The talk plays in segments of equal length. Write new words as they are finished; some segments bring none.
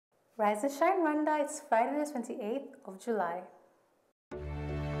Rise and Shine Rwanda, it's Friday the 28th of July.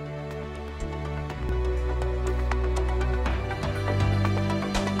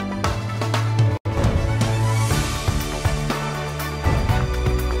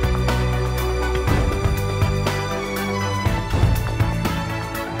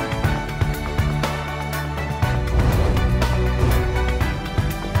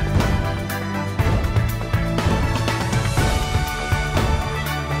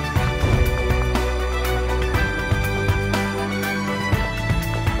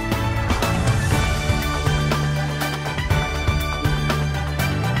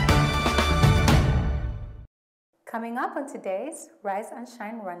 Coming up on today's Rise and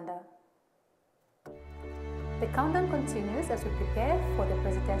Shine Rwanda. The countdown continues as we prepare for the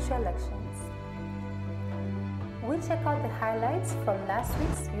presidential elections. We'll check out the highlights from last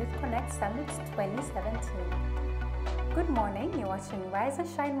week's Youth Connect Summit 2017. Good morning, you're watching Rise and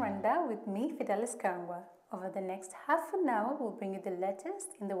Shine Rwanda with me, Fidelis Kangwa. Over the next half an hour, we'll bring you the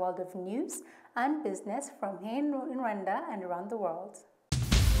latest in the world of news and business from here in Rwanda and around the world.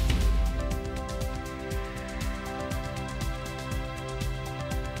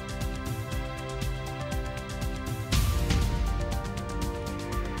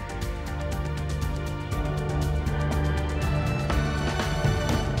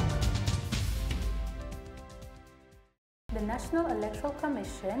 The National Electoral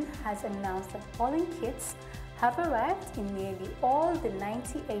Commission has announced that polling kits have arrived in nearly all the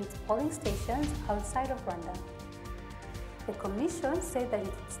 98 polling stations outside of Rwanda. The Commission said that it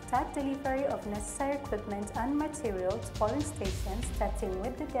would start delivery of necessary equipment and material to polling stations, starting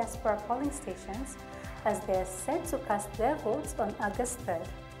with the diaspora polling stations, as they are set to cast their votes on August 3rd,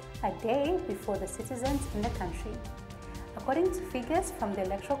 a day before the citizens in the country. According to figures from the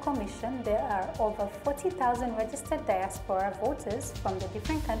Electoral Commission, there are over 40,000 registered diaspora voters from the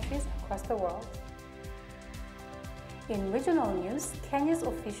different countries across the world. In regional news, Kenya's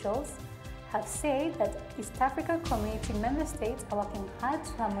officials have said that East African Community member states are working hard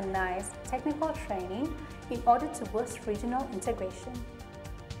to harmonize technical training in order to boost regional integration.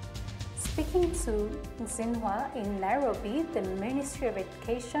 Speaking to Sn4 in Nairobi, the Ministry of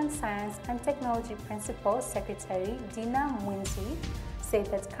Education, Science and Technology Principal Secretary Dina Mwinzi said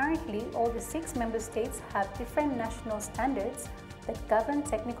that currently all the 6 member states have different national standards that govern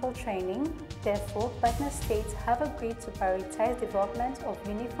technical training. Therefore, partner states have agreed to prioritize development of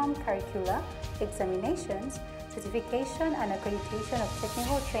uniform curricula, examinations, certification and accreditation of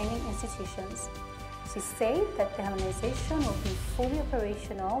technical training institutions. She said that the harmonization will be fully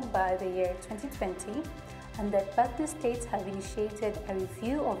operational by the year 2020 and that partner states have initiated a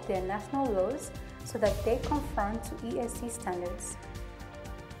review of their national laws so that they conform to ESC standards.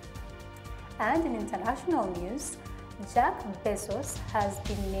 And in international news, Jeff Bezos has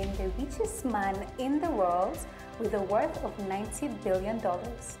been named the richest man in the world with a worth of $90 billion.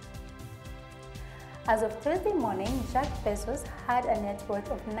 As of Thursday morning, Jeff Bezos had a net worth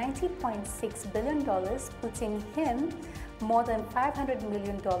of $90.6 billion, putting him more than $500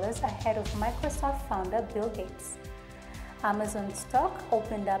 million ahead of Microsoft founder Bill Gates. Amazon stock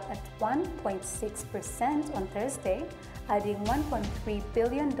opened up at 1.6% on Thursday, adding $1.3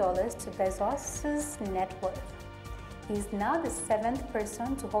 billion to Bezos' net worth. He is now the 7th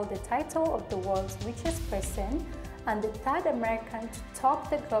person to hold the title of the world's richest person and the 3rd American to top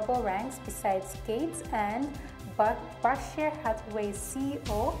the global ranks besides Gates and Berkshire Hathaway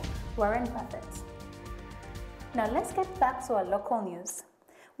CEO Warren Buffett. Now let's get back to our local news.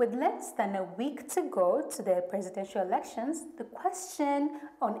 With less than a week to go to the presidential elections, the question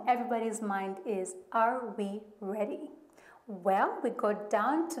on everybody's mind is, are we ready? Well, we go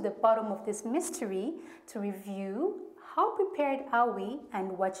down to the bottom of this mystery to review how prepared are we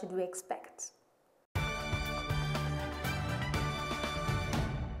and what should we expect.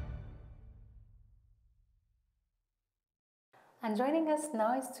 And joining us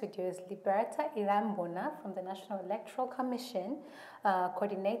now in studio is Liberata Irambona from the National Electoral Commission,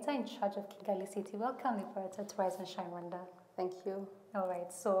 coordinator in charge of Kigali City. Welcome, Liberata, to Rise and Shine Rwanda. Thank you. All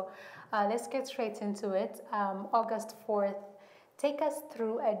right, so let's get straight into it. August 4th, take us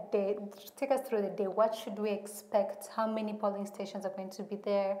through the day. What should we expect? How many polling stations are going to be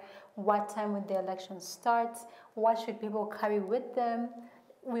there? What time will the election start? What should people carry with them?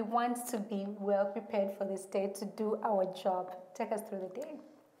 We want to be well prepared for this day to do our job. Take us through the day.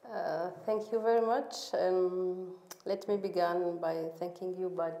 Thank you very much. Let me begin by thanking you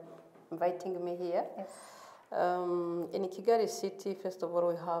by inviting me here. Yes. In Kigali City, first of all,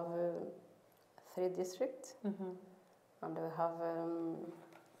 we have 3 districts, and we have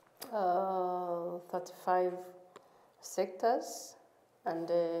 35 sectors And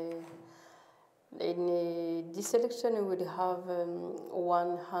in this election, we will have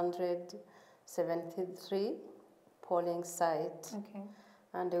 173 polling sites. Okay.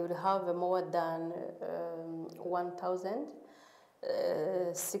 And we will have more than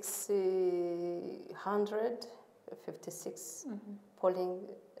 1,656 polling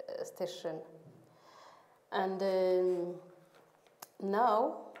stations. And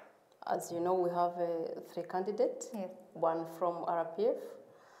now, as you know, we have 3 candidates. Yes. One from RPF.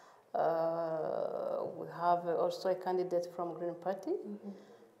 We have also a candidate from Green Party.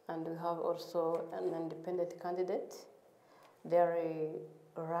 And we have also an independent candidate. They are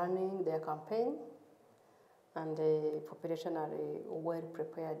running their campaign, and the population are well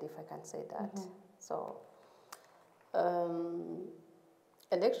prepared, if I can say that. So,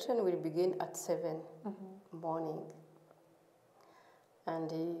 election will begin at 7 morning, and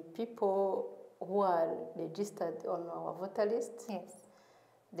the people who are registered on our voter list, Yes.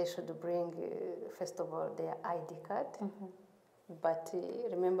 they should bring, first of all, their ID card. But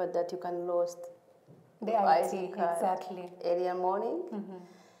remember that you can lose The ID card exactly earlier morning.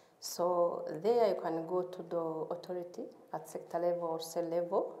 So there you can go to the authority at sector level or cell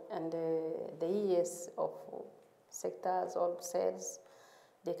level, and the ES of sectors or cells,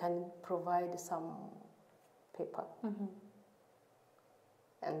 they can provide some paper.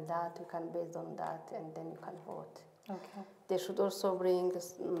 And that you can base on that, and then you can vote. Okay. They should also bring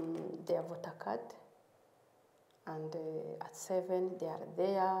their voter card. And at 7, they are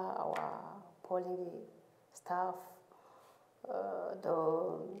there, our polling staff,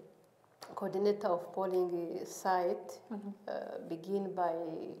 the coordinator of polling site begin by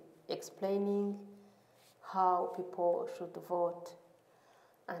explaining how people should vote.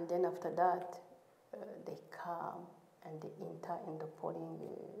 And then after that, they come and they enter in the polling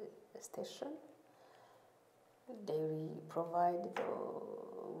station. They will provide the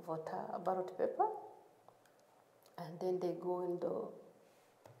voter ballot paper. And then they go in the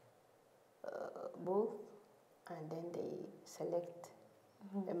booth, and then they select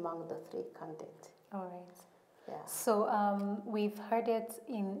among the 3 candidates. All right. Yeah. So we've heard it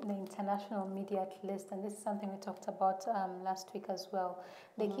in the international media at least, and this is something we talked about last week as well.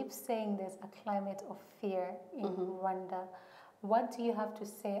 They keep saying there's a climate of fear in Rwanda. What do you have to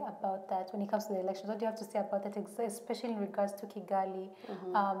say about that when it comes to the elections? What do you have to say about that, especially in regards to Kigali?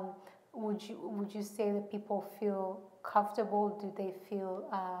 Would you say that people feel comfortable? Do they feel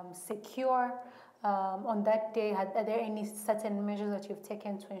secure on that day? Are there any certain measures that you've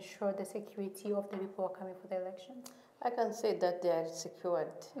taken to ensure the security of the people who are coming for the elections? I can say that they are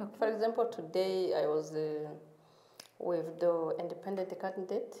secured. Okay. For example, today I was with the independent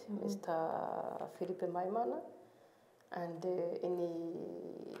candidate, Mr. Philippe Maimana, and in the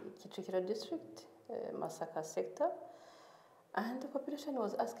Kichukiro district, Masaka sector. And the population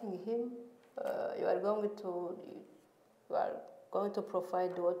was asking him, you are going to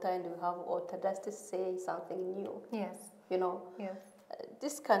provide water, and you have water. Does this say something new? Yes. You know. Yes.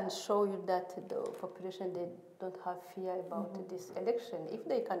 This can show you that the population, they don't have fear about this election. If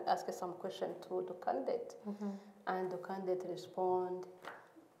they can ask some question to the candidate, and the candidate respond,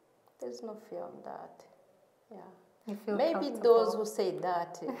 there's no fear on that. Yeah. You feel maybe those who say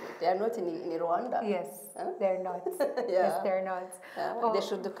that they are not in Rwanda. Yes, they're not. Yeah. Yes, they're not. They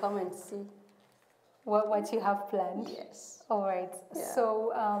should come and see what you have planned. Yes. All right. Yeah.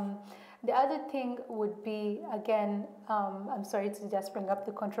 So the other thing would be, again, I'm sorry to just bring up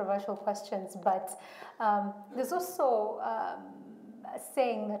the controversial questions, but there's also a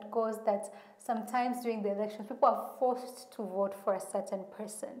saying that goes that sometimes during the elections, people are forced to vote for a certain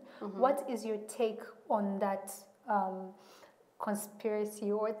person. What is your take on that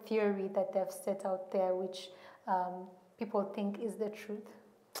conspiracy or theory that they've set out there, which people think is the truth?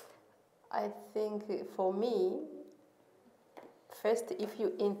 I think for me, first, if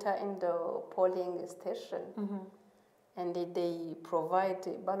you enter in the polling station and they provide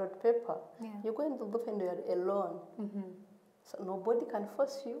ballot paper, you're going to vote and you're alone. So nobody can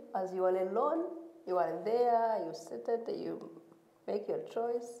force you. As you are alone, you are there, you sit it, you make your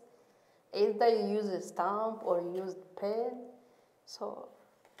choice. Either you use a stamp or you use pen. So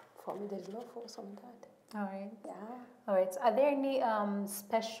for me, there's no force on that. All right. Yeah. All right. Are there any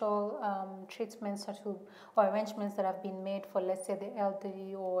special treatments or arrangements that have been made for, let's say, the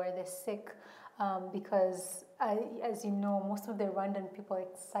elderly or the sick? Because, as you know, most of the Rwandan people are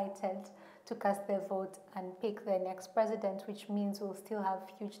excited to cast their vote and pick their next president, which means we'll still have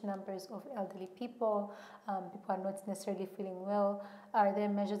huge numbers of elderly people. People are not necessarily feeling well. Are there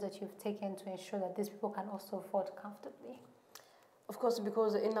measures that you've taken to ensure that these people can also vote comfortably? Of course,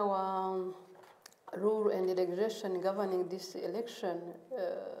 because in our rule and regulation governing this election,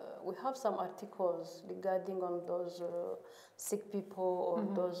 we have some articles regarding on those sick people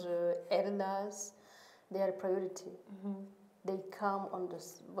or those elders. They are priority. They come on the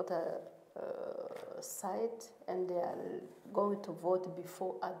voter site and they are going to vote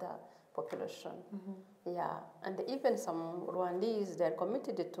before other population. Yeah, and even some Rwandese, they are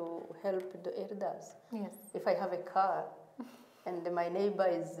committed to help the elders. Yes. If I have a car and my neighbor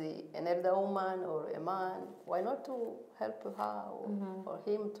is an elder woman or a man, why not to help her or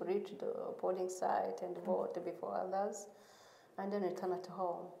him to reach the polling site and vote before others and then return at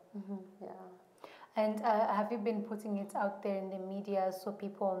home. Yeah. And have you been putting it out there in the media so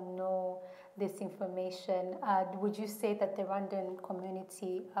people know this information? Would you say that the Rwandan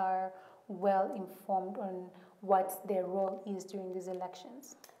community are well informed on what their role is during these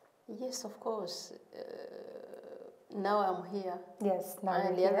elections? Yes, of course. Now I'm here. Yes, now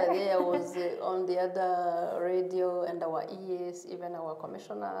and the you're other here. day I was on the other radio, and our ES, even our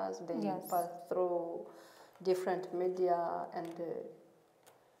commissioners, they pass through different media, and the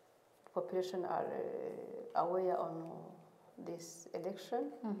population are aware on this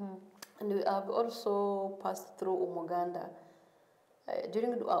election. And we have also passed through Umuganda.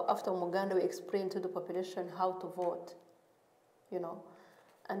 After Umuganda, we explained to the population how to vote, you know.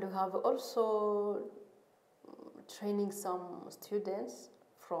 And we have also training some students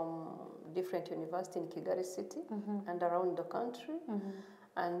from different universities in Kigali City and around the country.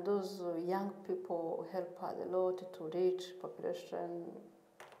 And those young people help us a lot to reach population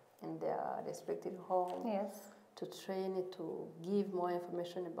in their respective home. Yes. To train, to give more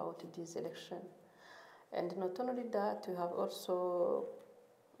information about this election. And not only that, we have also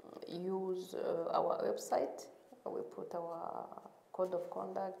used our website. We put our code of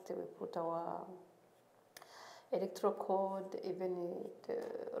conduct, we put our electoral code, even the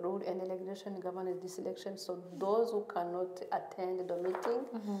rule and regulation governing this election. So those who cannot attend the meeting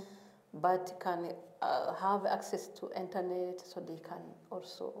but can have access to internet, so they can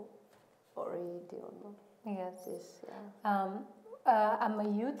also read, you know. Yes. This, yeah. I'm a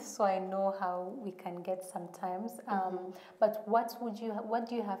youth, so I know how we can get sometimes. But what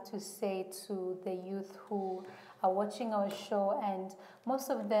do you have to say to the youth who are watching our show, and most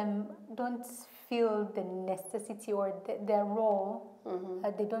of them don't feel the necessity or their role?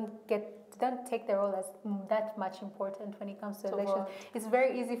 They don't take their role as that much important when it comes to elections. It's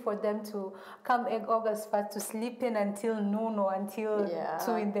very easy for them to come August 1st to sleep in until noon or until 2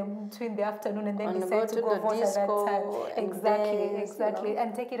 in the afternoon, and then decide to go vote at that time. Exactly, you know?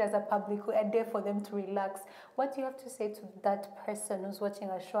 And take it as a day for them to relax. What do you have to say to that person who's watching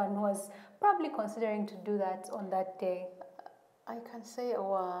our show and who was probably considering to do that on that day? I can say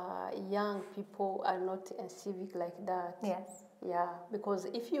our young people are not civic like that. Yes. Yeah, because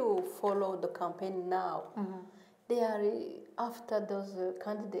if you follow the campaign now, they are after those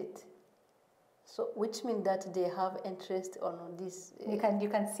candidates. So, which means that they have interest on this. You can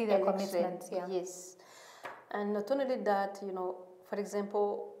see their commitment. Yeah. Yes, and not only that, you know, for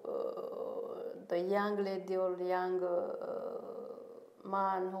example, the young lady or young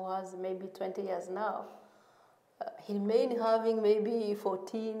man who has maybe 20 years now, he may having maybe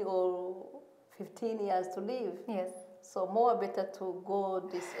 14 or 15 years to live. Yes. So more better to go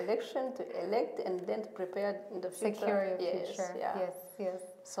this election to elect and then to prepare in the future. Secure your future. Yeah. Yes.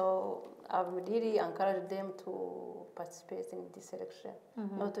 So I would really encourage them to participate in this election,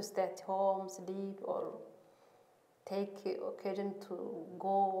 not to stay at home, sleep, or take occasion to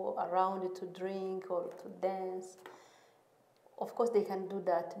go around to drink or to dance. Of course, they can do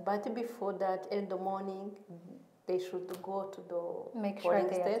that, but before that, in the morning, they should go to the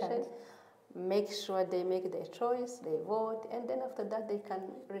polling station. Make sure they make their choice, they vote, and then after that they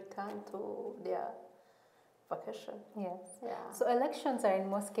can return to their vacation. Yes. Yeah. So elections are in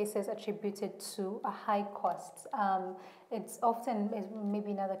most cases attributed to a high cost. It's often,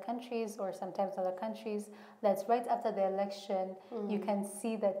 maybe in other countries or sometimes other countries, that's right after the election, you can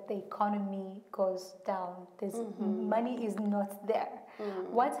see that the economy goes down. There's money is not there.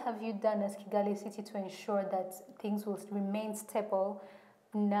 What have you done as Kigali City to ensure that things will remain stable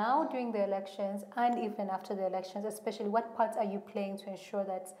now during the elections and even after the elections? Especially, what part are you playing to ensure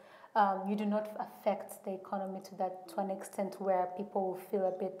that you do not affect the economy to an extent where people will feel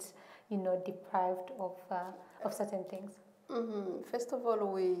a bit, deprived of certain things? First of all,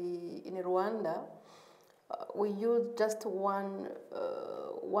 we in Rwanda we use just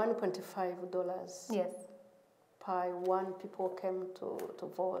 $1.5. Yes. Per one people came to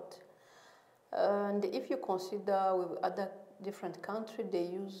vote, and if you consider with other different countries, they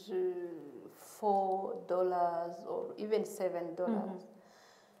use $4 or even $7.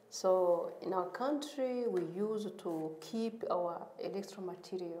 So in our country, we use to keep our electoral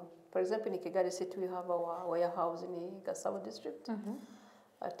material. For example, in Kigali City, we have our warehouse in the Gasabo district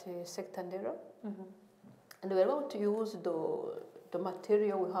at Sector Ndera. And we're going to use the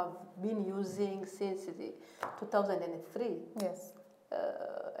material we have been using since 2003. Yes.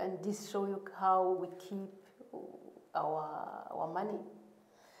 And this shows you how we keep our money.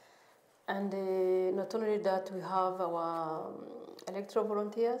 And not only that, we have our electoral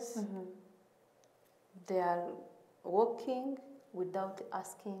volunteers. They are working without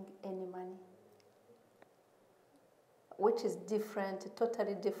asking any money, which is different,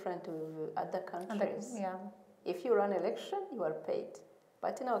 totally different with other countries. Yeah. If you run election, you are paid.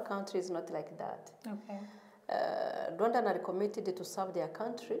 But in our country, it's not like that. Okay. Rwanda are committed to serve their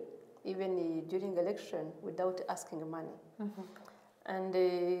country, even during election, without asking money. And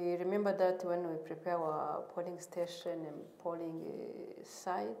remember that when we prepare our polling station and polling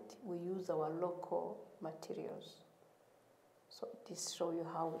site, we use our local materials. So this shows you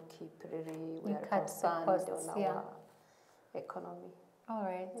how we keep really, we are concerned on our economy. All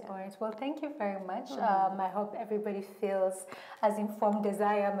right, all right. Well, thank you very much. I hope everybody feels as informed as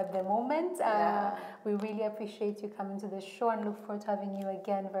I am at the moment. We really appreciate you coming to the show and look forward to having you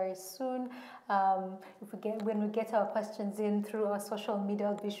again very soon. When we get our questions in through our social media,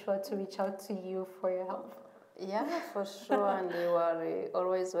 I'll be sure to reach out to you for your help. Yeah, for sure, and you are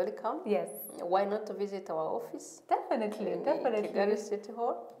always welcome. Yes. Why not to visit our office? Definitely, definitely. Kigali City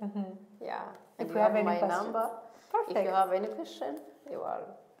Hall. Yeah. And if you have any my questions. number. Perfect. If you have any question, you are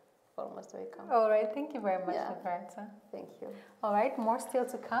almost welcome. All right, thank you very much, Liberata. Thank you. All right, more still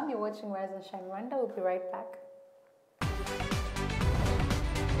to come. You're watching Rise and Shine Rwanda. We'll be right back.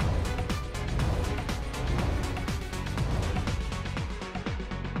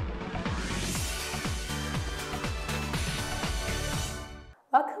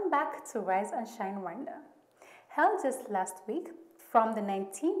 Welcome back to Rise and Shine Rwanda. Held just last week, from the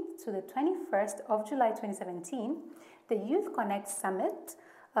 19th to the 21st of July 2017, the Youth Connect Summit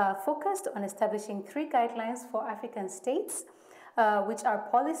focused on establishing 3 guidelines for African states, which are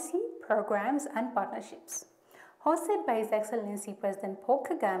policy, programs, and partnerships. Hosted by His Excellency President Paul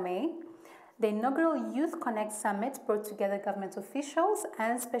Kagame, the inaugural Youth Connect Summit brought together government officials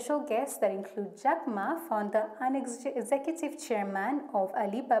and special guests that include Jack Ma, founder and executive chairman of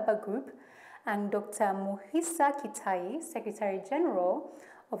Alibaba Group, and Dr. Muhisa Kitai, Secretary General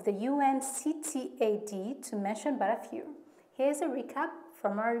of the UNCTAD, to mention but a few. Here's a recap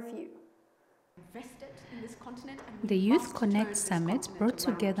from our review. The Youth Connect Summit brought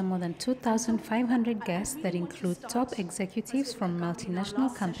together more than 2,500 guests that include top executives from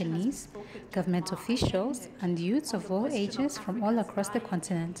multinational companies, government officials, and youths of all ages from all across the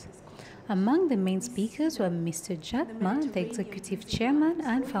continent. Among the main speakers were Mr. Jack Ma, the executive chairman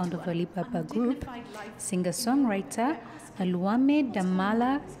and founder of Alibaba Group, singer-songwriter Aluame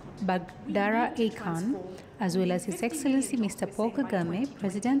Damala Bagdara Akan, as well as His Excellency Mr. Paul Kagame,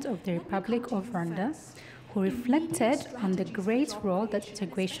 President of the Republic of Rwanda, who reflected on the great role that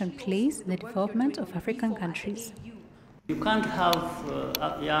integration plays in the development of African countries. You can't have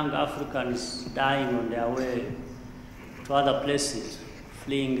young Africans dying on their way to other places,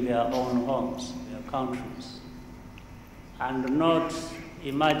 fleeing their own homes, their countries, and not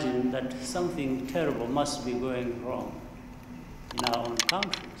imagine that something terrible must be going wrong in our own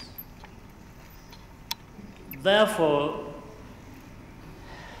countries. Therefore,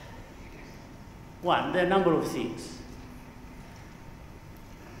 one, there are a number of things.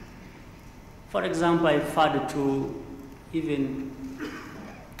 For example, I referred to even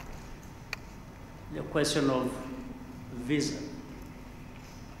the question of visa.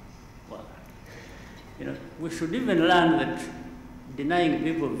 Well, we should even learn that denying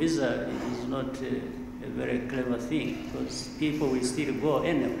people visa is not a very clever thing, because people will still go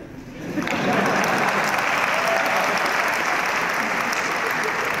anywhere.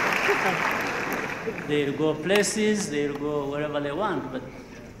 They'll go places, they'll go wherever they want, but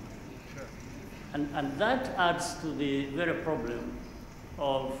and that adds to the very problem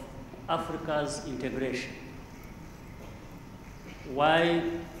of Africa's integration.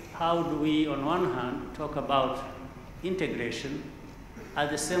 How do we, on one hand, talk about integration, at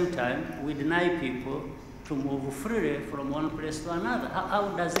the same time, we deny people to move freely from one place to another?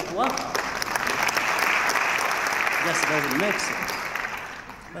 How does it work? It just doesn't make sense.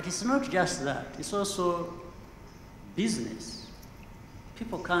 But it's not just that, it's also business.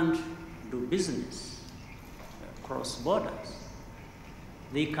 People can't do business across borders.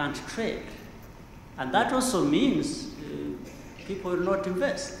 They can't trade. And that also means people will not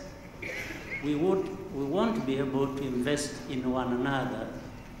invest. We won't be able to invest in one another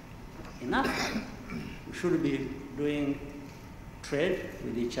in Africa. We should be doing trade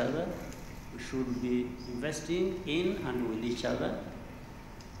with each other. We should be investing in and with each other.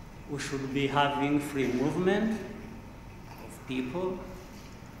 We should be having free movement of people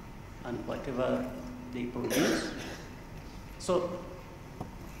and whatever they produce. So,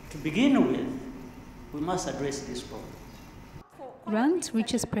 to begin with, we must address this problem. Ranked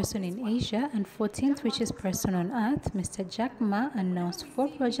richest person in Asia and 14th richest person on earth, Mr. Jack Ma announced 4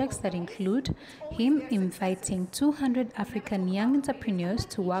 projects that include him inviting 200 African young entrepreneurs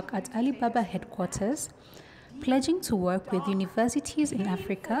to work at Alibaba headquarters, pledging to work with universities in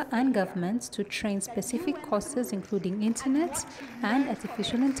Africa and governments to train specific courses including internet and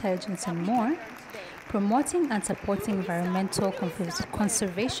artificial intelligence and more, promoting and supporting environmental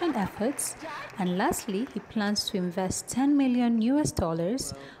conservation efforts, and lastly, he plans to invest $10 million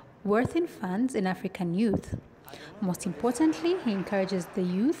worth in funds in African youth. Most importantly, he encourages the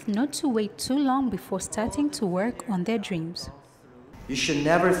youth not to wait too long before starting to work on their dreams. You should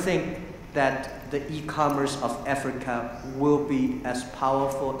never think that the e-commerce of Africa will be as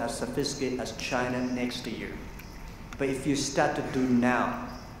powerful, as sophisticated as China next year. But if you start to do now,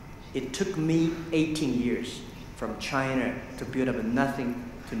 it took me 18 years from China to build up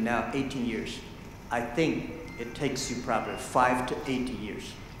nothing to now 18 years. I think it takes you probably 5 to 8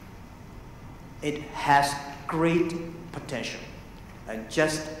 years. It has great potential. And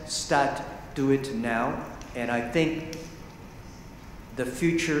just start do it now. And I think the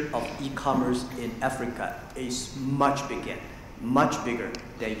future of e-commerce in Africa is much bigger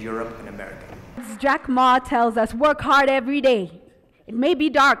than Europe and America. Jack Ma tells us, work hard every day. It may be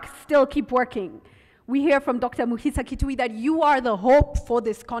dark, still keep working. We hear from Dr. Muhisa Kitui that you are the hope for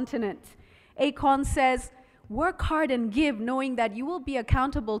this continent. Akon says, work hard and give, knowing that you will be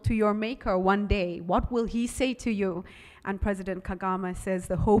accountable to your maker one day. What will he say to you? And President Kagame says,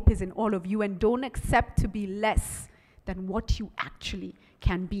 the hope is in all of you, and don't accept to be less than what you actually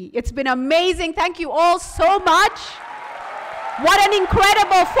can be. It's been amazing. Thank you all so much. What an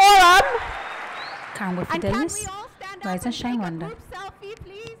incredible forum. Kangwe Fidelis, Rise and Shine Rwanda.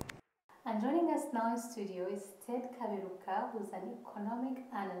 And joining us now in studio is Ted Kaberuka, who's an economic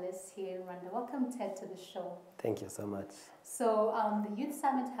analyst here in Rwanda. Welcome, Ted, to the show. Thank you so much. So the Youth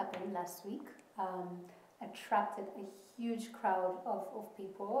Summit happened last week, attracted a huge crowd of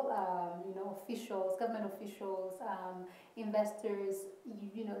people, officials, government officials, investors,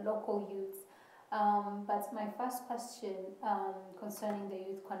 local youths. But my first question concerning the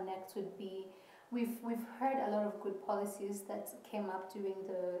Youth Connect would be, We've heard a lot of good policies that came up during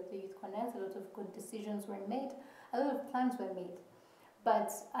the Youth Connect. A lot of good decisions were made. A lot of plans were made.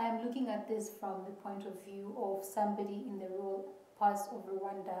 But I am looking at this from the point of view of somebody in the rural parts of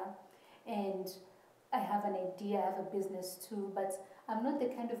Rwanda, and I have an idea, I have a business too, but I'm not the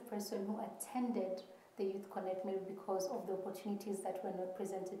kind of person who attended the Youth Connect maybe because of the opportunities that were not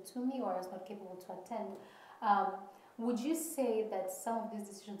presented to me, or I was not capable to attend. Would you say that some of these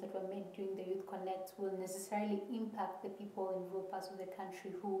decisions that were made during the Youth Connect will necessarily impact the people in rural parts of the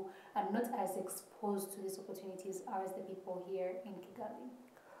country who are not as exposed to these opportunities as the people here in Kigali?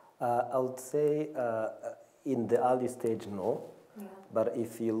 I would say in the early stage, no. Yeah. But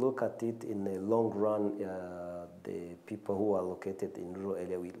if you look at it in the long run, the people who are located in rural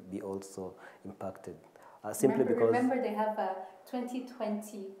area will be also impacted. Simply because remember they have a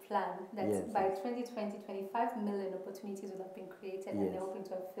 2020 plan that by 2020, 25 million opportunities will have been created, and they're hoping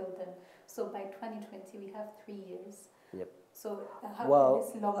to have filled them. So by 2020, we have 3 years. Yep. So how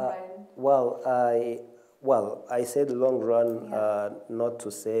is this long run? I said long run, not to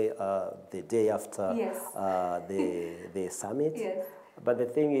say the day after the summit. Yes. But the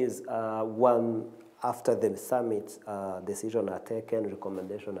thing is, after the summit, decisions are taken,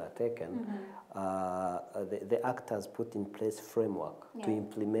 recommendations are taken, the actors put in place framework to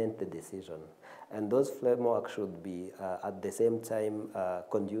implement the decision. And those frameworks should be, at the same time,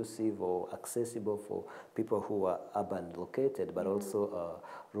 conducive or accessible for people who are urban located, but also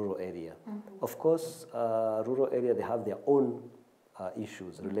rural area. Of course, rural area, they have their own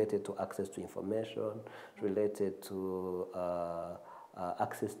issues related to access to information, related to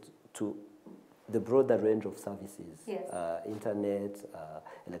access to the broader range of services, internet,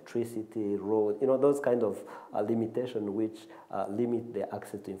 electricity, road, those kind of limitations which limit their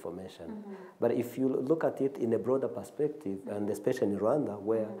access to information. But if you look at it in a broader perspective, and especially in Rwanda,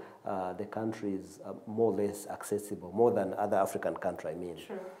 where the country is more or less accessible, more than other African countries, I mean,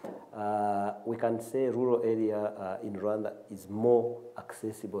 we can say rural area in Rwanda is more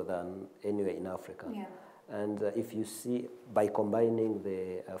accessible than anywhere in Africa. Yeah. And if you see, by combining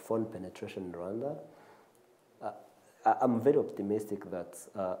the phone penetration in Rwanda, I'm very optimistic that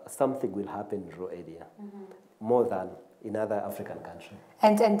something will happen in rural area, more than in other African countries.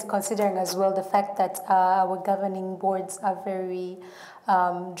 And considering as well the fact that our governing boards are very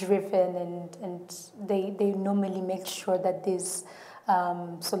driven and they normally make sure that these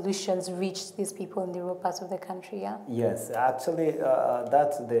solutions reach these people in the rural parts of the country, yeah? Yes, actually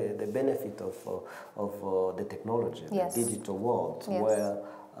that's the benefit of the technology, yes. the digital world, yes. where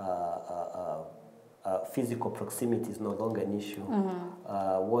physical proximity is no longer an issue.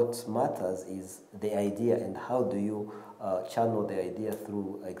 What matters is the idea and how do you channel the idea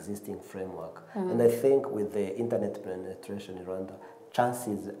through existing framework. And I think with the internet penetration in Rwanda,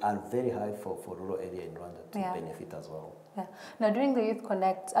 chances are very high for rural area in Rwanda to benefit as well. Yeah. Now, during the Youth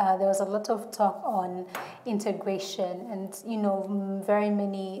Connect, there was a lot of talk on integration, and very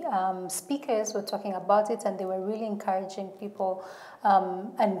many speakers were talking about it, and they were really encouraging people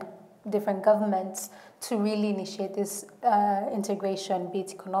and different governments to really initiate this integration, be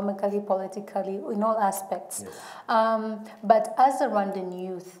it economically, politically, in all aspects. Yes. But as a Rwandan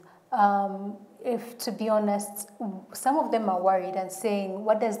youth, if to be honest, some of them are worried and saying,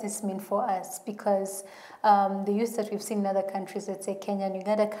 what does this mean for us? Because the youth that we've seen in other countries, let's say Kenya and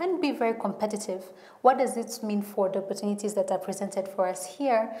Uganda, can be very competitive. What does it mean for the opportunities that are presented for us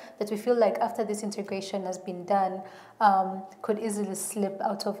here that we feel like after this integration has been done, could easily slip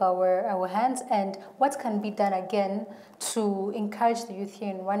out of our hands? And what can be done again to encourage the youth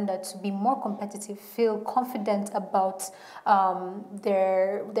here in Rwanda to be more competitive, feel confident about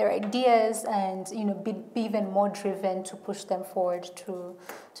their ideas, and be even more driven to push them forward to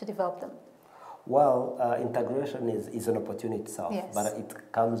develop them? Well, integration is an opportunity itself, yes. but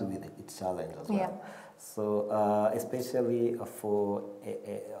it comes with its challenge as well. Yeah. So especially for,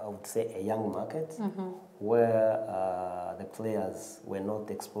 I would say, a young market where the players were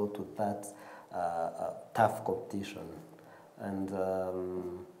not exposed to that tough competition. And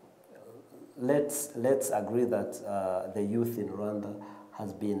let's agree that the youth in Rwanda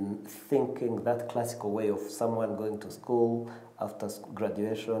has been thinking that classical way of someone going to school after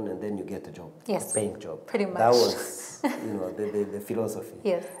graduation and then you get a job, yes. a paying job. Pretty much. That was, the philosophy.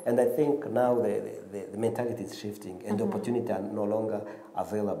 Yes. And I think now the mentality is shifting and the opportunity are no longer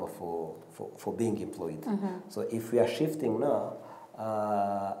available for being employed. So if we are shifting now,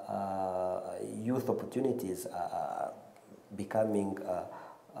 youth opportunities are becoming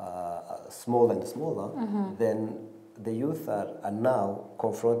smaller and smaller, then the youth are now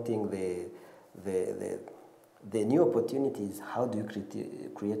confronting the new opportunities. How do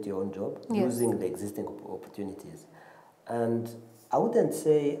you create your own job using the existing opportunities? And I wouldn't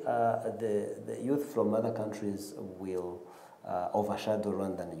say the youth from other countries will overshadow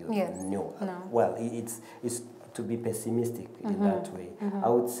Rwandan youth. Yes. No. Well, it's to be pessimistic in that way. I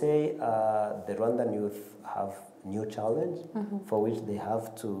would say the Rwandan youth have new challenge for which they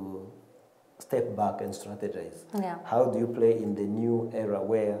have to step back and strategize. Yeah. How do you play in the new era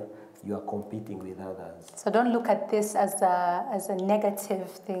where you are competing with others? So don't look at this as a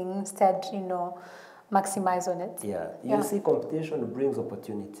negative thing. Instead, maximize on it. Yeah. You see, competition brings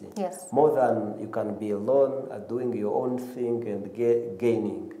opportunity. Yes. More than you can be alone doing your own thing and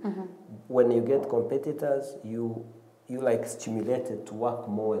gaining. When you get competitors, you like stimulated to work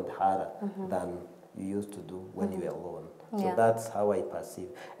more and harder than you used to do when you were alone. So that's how I perceive.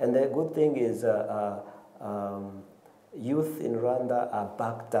 And the good thing is youth in Rwanda are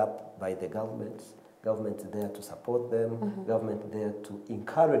backed up by the government. Government there to support them. Government there to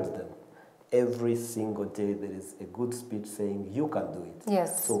encourage them. Every single day there is a good speech saying you can do it.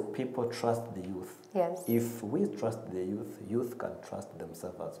 Yes. So people trust the youth. Yes. If we trust the youth can trust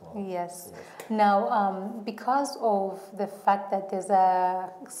themselves as well. Yes. Now, because of the fact that there's a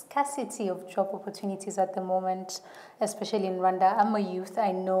scarcity of job opportunities at the moment, especially in Rwanda, I'm a youth.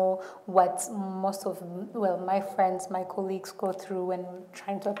 I know what most of, my friends, my colleagues go through when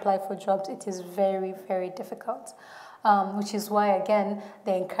trying to apply for jobs. It is very, very difficult. Which is why, again,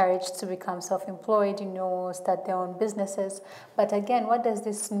 they're encouraged to become self-employed, start their own businesses. But again, what does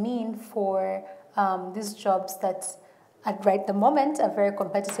this mean for these jobs that at the moment are very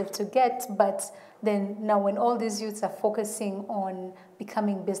competitive to get, but then now when all these youths are focusing on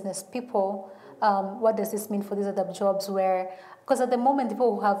becoming business people, what does this mean for these other jobs where, because at the moment the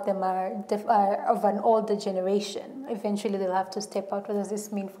people who have them are of an older generation. Eventually they'll have to step out. What does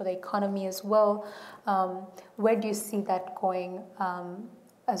this mean for the economy as well? Where do you see that going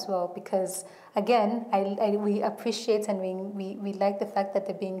as well? Because again, we appreciate and we like the fact that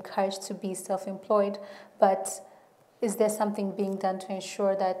they're being encouraged to be self-employed, but is there something being done to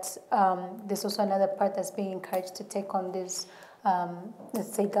ensure that there's also another part that's being encouraged to take on these,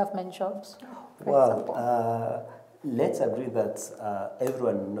 let's say, government jobs, for example? let's agree that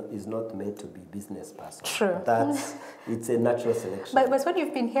everyone is not made to be business person. True. It's a natural selection. But what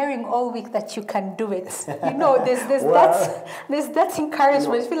you've been hearing all week that you can do it. You know, there's that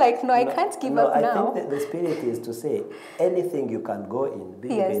encouragement. I feel like, I can't give up now. I think the spirit is to say anything you can go in,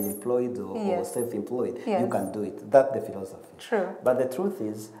 being employed or self-employed, you can do it. That's the philosophy. True. But the truth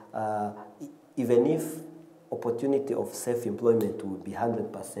is, even if opportunity of self-employment would be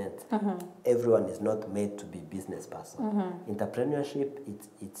 100%, everyone is not made to be business person. Entrepreneurship,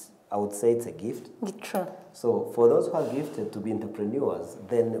 it's I would say it's a gift. True. So for those who are gifted to be entrepreneurs,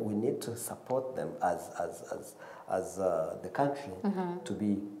 then we need to support them as the country to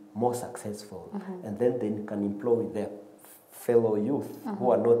be more successful, and then they can employ their fellow youth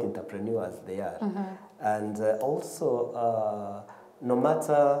who are not entrepreneurs. They are, and also no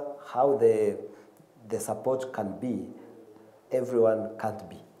matter how the support can be, everyone can't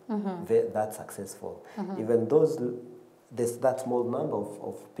be that successful. Even there's that small number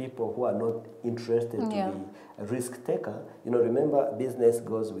of people who are not interested to be a risk taker. Remember, business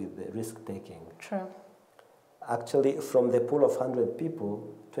goes with the risk taking. True. Actually, from the pool of 100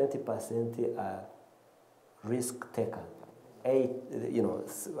 people, 20% are risk taker.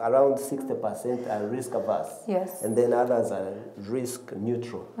 Around 60% are risk averse. Yes. And then others are risk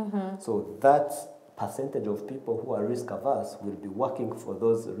neutral. So that percentage of people who are risk averse will be working for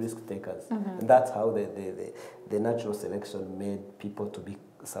those risk takers. And that's how the natural selection made people to be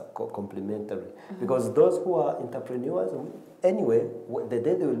complementary. Because those who are entrepreneurs, anyway, the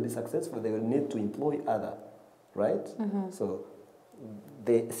day they will be successful, they will need to employ others, right? So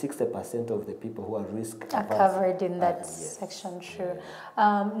the 60% of the people who are risk are covered in that section. True.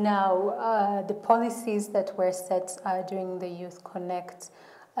 Now, the policies that were set during the Youth Connekt,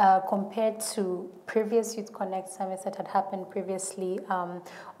 compared to previous Youth Connekt summits that had happened previously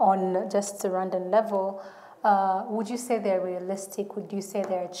on just the Rwandan level, would you say they're realistic? Would you say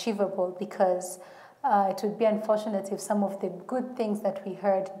they're achievable? Because it would be unfortunate if some of the good things that we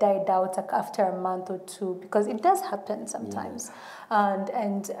heard died out after a month or two, because it does happen sometimes.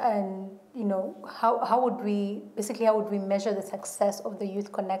 And how would we measure the success of the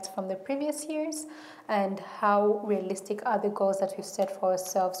Youth Connekt from the previous years, and how realistic are the goals that we've set for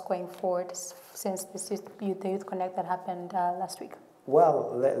ourselves going forward since the Youth Connekt that happened last week?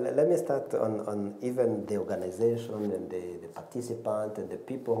 Well, let me start on even the organization and the participants and the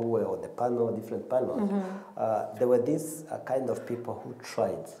people who were on the panel, different panels. There were these kind of people who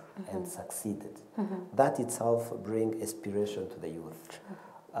tried and succeeded. That itself brings inspiration to the youth.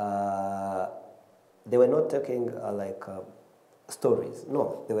 They were not talking stories.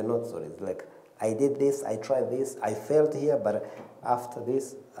 No, they were not stories. Like, I did this, I tried this, I failed here, but after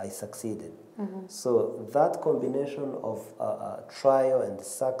this, I succeeded. So that combination of trial and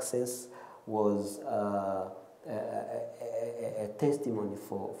success was a testimony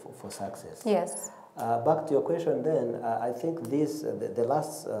for success. Yes. Back to your question then, I think the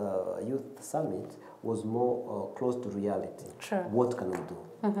last Youth Summit was more close to reality. True. What can we do?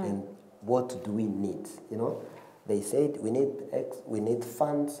 And what do we need, They said we need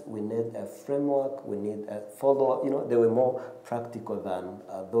funds, we need a framework, we need a follow-up. They were more practical than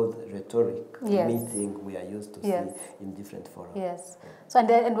those rhetoric meetings we are used to see in different forums. Yes. So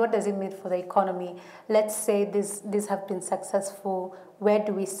and what does it mean for the economy? Let's say these have been successful. Where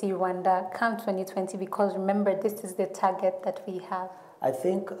do we see Rwanda come 2020? Because remember, this is the target that we have. I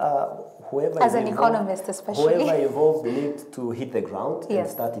think whoever as an economist, especially whoever involved needs to hit the ground and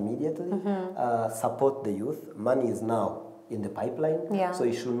start immediately. Support the youth. Money is now in the pipeline, so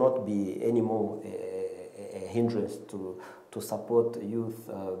it should not be any more a hindrance to support youth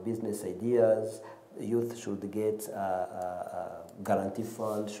business ideas. Youth should get guarantee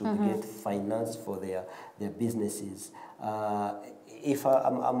funds, should get finance for their businesses. If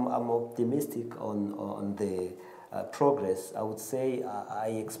I'm optimistic on the progress, I would say I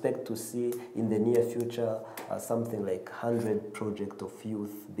expect to see in the near future something like 100 projects of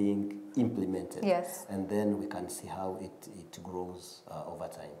youth being implemented. Yes. And then we can see how it grows over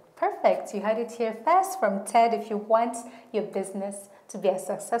time. Perfect. You heard it here first from Ted. If you want your business to be as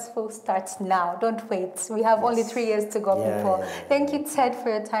successful, start now. Don't wait. We have only 3 years to go, people. Thank you, Ted, for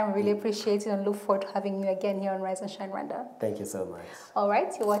your time. I really appreciate it and look forward to having you again here on Rise and Shine Rwanda. Thank you so much. All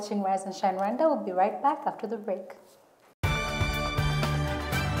right, you're watching Rise and Shine Rwanda. We'll be right back after the break.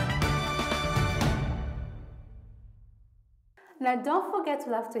 Now, don't forget,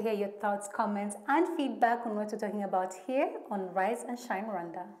 we'll have to hear your thoughts, comments, and feedback on what we're talking about here on Rise and Shine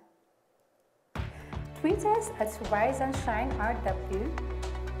Rwanda. Tweet us at Rise and Shine RW.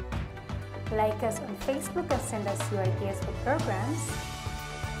 Like us on Facebook and send us your ideas for programs.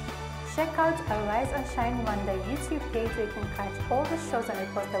 Check out our Rise and Shine Rwanda YouTube page where you can catch all the shows and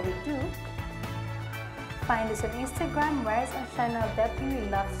reports that we do. Find us on Instagram, Rise and Shine RW, we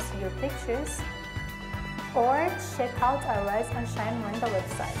love to see your pictures. Or check out our Rise and Shine Rwanda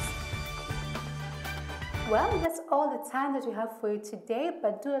website. Well, that's all the time that we have for you today,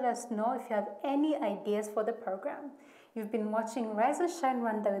 but do let us know if you have any ideas for the program. You've been watching Rise and Shine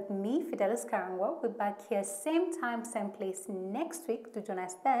Rwanda with me, Fidelis Karangwa. We're back here same time, same place next week to join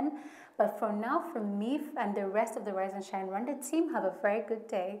us then. But for now, from me and the rest of the Rise and Shine Rwanda team, have a very good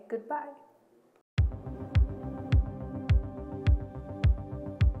day. Goodbye.